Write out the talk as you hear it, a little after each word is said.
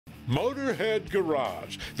Motorhead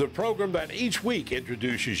Garage, the program that each week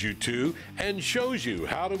introduces you to and shows you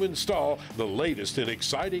how to install the latest in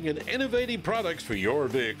exciting and innovative products for your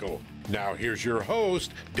vehicle. Now here's your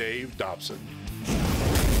host, Dave Dobson.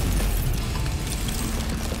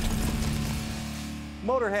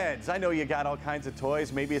 Motorheads, I know you got all kinds of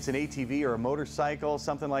toys. Maybe it's an ATV or a motorcycle,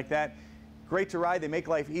 something like that. Great to ride, they make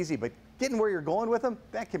life easy, but getting where you're going with them,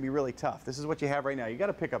 that can be really tough. This is what you have right now. You got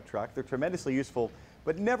a pickup truck. They're tremendously useful,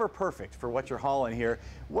 but never perfect for what you're hauling here.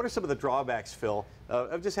 What are some of the drawbacks, Phil,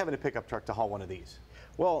 of just having a pickup truck to haul one of these?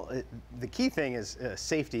 Well, the key thing is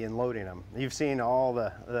safety in loading them. You've seen all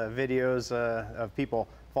the videos of people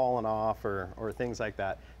falling off or things like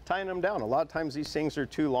that. Tying them down. A lot of times these things are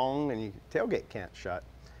too long and your tailgate can't shut.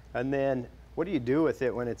 And then what do you do with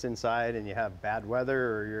it when it's inside and you have bad weather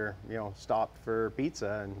or you're stopped for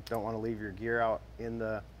pizza and don't want to leave your gear out in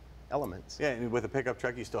the elements? Yeah, and with a pickup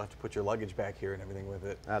truck you still have to put your luggage back here and everything with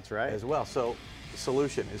it. That's right. As well. So the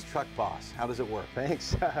solution is TruckBoss. How does it work?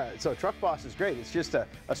 Thanks. So TruckBoss is great. It's just a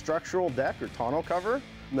structural deck or tonneau cover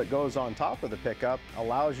that goes on top of the pickup,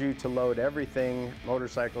 allows you to load everything,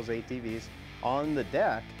 motorcycles, ATVs, on the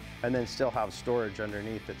deck and then still have storage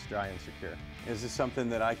underneath that's dry and secure. Is this something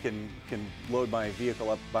that I can load my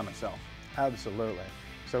vehicle up by myself? Absolutely.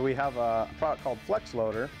 So we have a product called Flex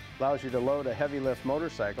Loader, allows you to load a heavy lift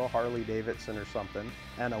motorcycle, Harley Davidson or something,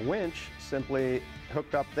 and a winch simply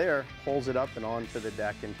hooked up there pulls it up and onto the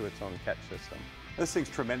deck into its own catch system. This thing's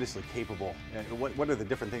tremendously capable. What are the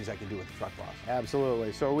different things I can do with the TruckBoss?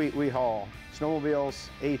 Absolutely. So we haul snowmobiles,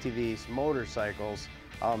 ATVs, motorcycles.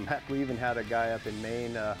 Heck, we even had a guy up in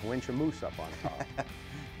Maine winch a moose up on top.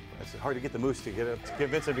 It's hard to get the moose to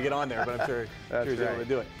convince him to get on there, but I'm sure he's able to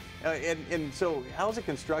do it. And so how is it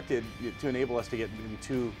constructed to enable us to get maybe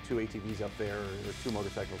two ATVs up there or two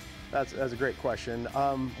motorcycles? That's a great question.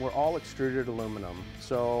 We're all extruded aluminum.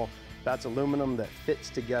 So that's aluminum that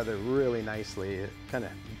fits together really nicely. It kind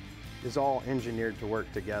of is all engineered to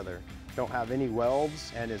work together. Don't have any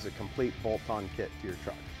welds and is a complete bolt-on kit to your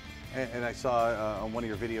truck. And I saw on one of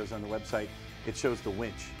your videos on the website, it shows the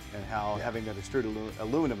winch and how having that extruded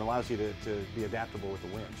aluminum allows you to be adaptable with the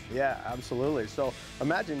winch. Yeah, absolutely. So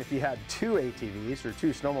imagine if you had two ATVs or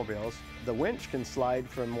two snowmobiles, the winch can slide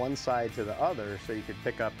from one side to the other, so you could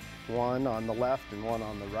pick up one on the left and one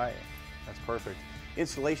on the right. That's perfect.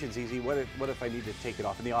 Installation's easy. What if I need to take it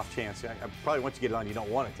off? In the off chance, I probably once you get it on, you don't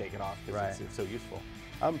want to take it off because it's so useful.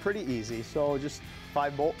 Pretty easy. So just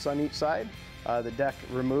 5 bolts on each side. The deck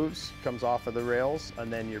removes, comes off of the rails,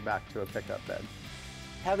 and then you're back to a pickup bed.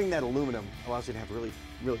 Having that aluminum allows you to have really,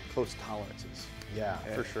 really close tolerances. Yeah,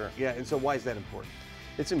 for sure. Yeah, and so why is that important?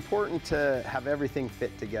 It's important to have everything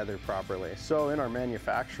fit together properly. So in our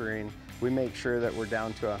manufacturing, we make sure that we're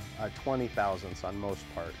down to a 20 thousandths on most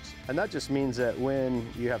parts. And that just means that when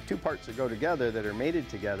you have two parts that go together that are mated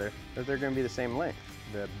together, that they're going to be the same length.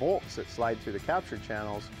 The bolts that slide through the capture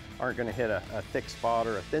channels aren't going to hit a thick spot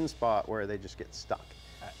or a thin spot where they just get stuck.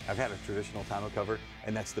 I've had a traditional tonneau cover,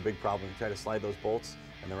 and that's the big problem. You try to slide those bolts,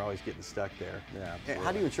 and they're always getting stuck there. Yeah, absolutely.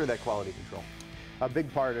 How do you ensure that quality control? A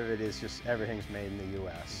big part of it is just everything's made in the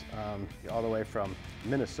U.S. All the way from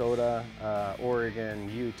Minnesota, Oregon,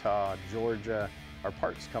 Utah, Georgia. Our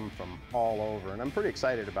parts come from all over, and I'm pretty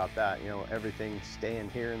excited about that. Everything's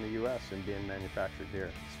staying here in the U.S. and being manufactured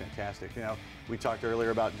here. It's fantastic. We talked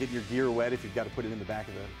earlier about getting your gear wet if you've got to put it in the back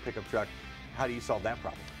of the pickup truck. How do you solve that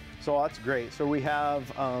problem? So that's great. So we have,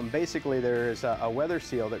 basically there's a weather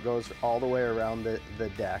seal that goes all the way around the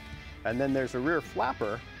deck, and then there's a rear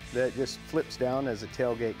flapper that just flips down as the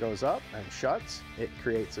tailgate goes up and shuts. It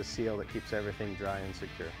creates a seal that keeps everything dry and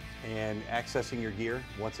secure. And accessing your gear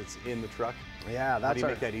once it's in the truck? Yeah, how do you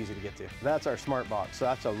make that easy to get to? That's our smart box. So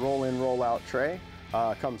that's a roll-in, roll-out tray.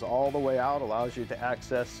 Comes all the way out, allows you to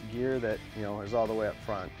access gear that is all the way up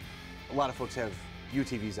front. A lot of folks have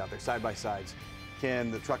UTVs out there, side-by-sides.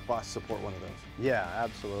 Can the TruckBoss support one of those? Yeah,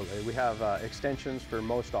 absolutely. We have extensions for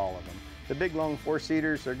most all of them. The big long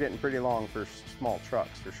 4-seaters are getting pretty long for small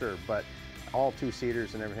trucks for sure, but all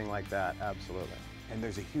 2-seaters and everything like that, absolutely. And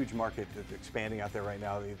there's a huge market that's expanding out there right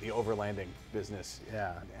now, the overlanding business.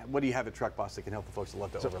 Yeah. What do you have at TruckBoss that can help the folks that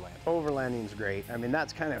love to overland? Overlanding's great. I mean,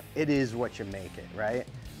 that's it is what you make it, right?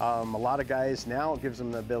 A lot of guys now, it gives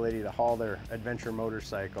them the ability to haul their adventure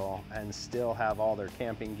motorcycle and still have all their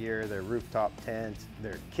camping gear, their rooftop tent,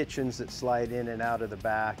 their kitchens that slide in and out of the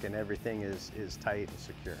back, and everything is tight and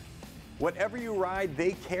secure. Whatever you ride,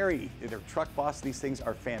 they carry. They're TruckBoss. These things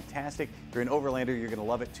are fantastic. If you're an overlander, you're going to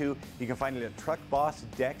love it too. You can find it at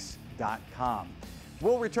TruckBossDecks.com.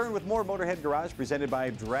 We'll return with more Motorhead Garage presented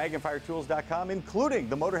by DragonFireTools.com, including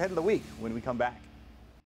the Motorhead of the Week when we come back.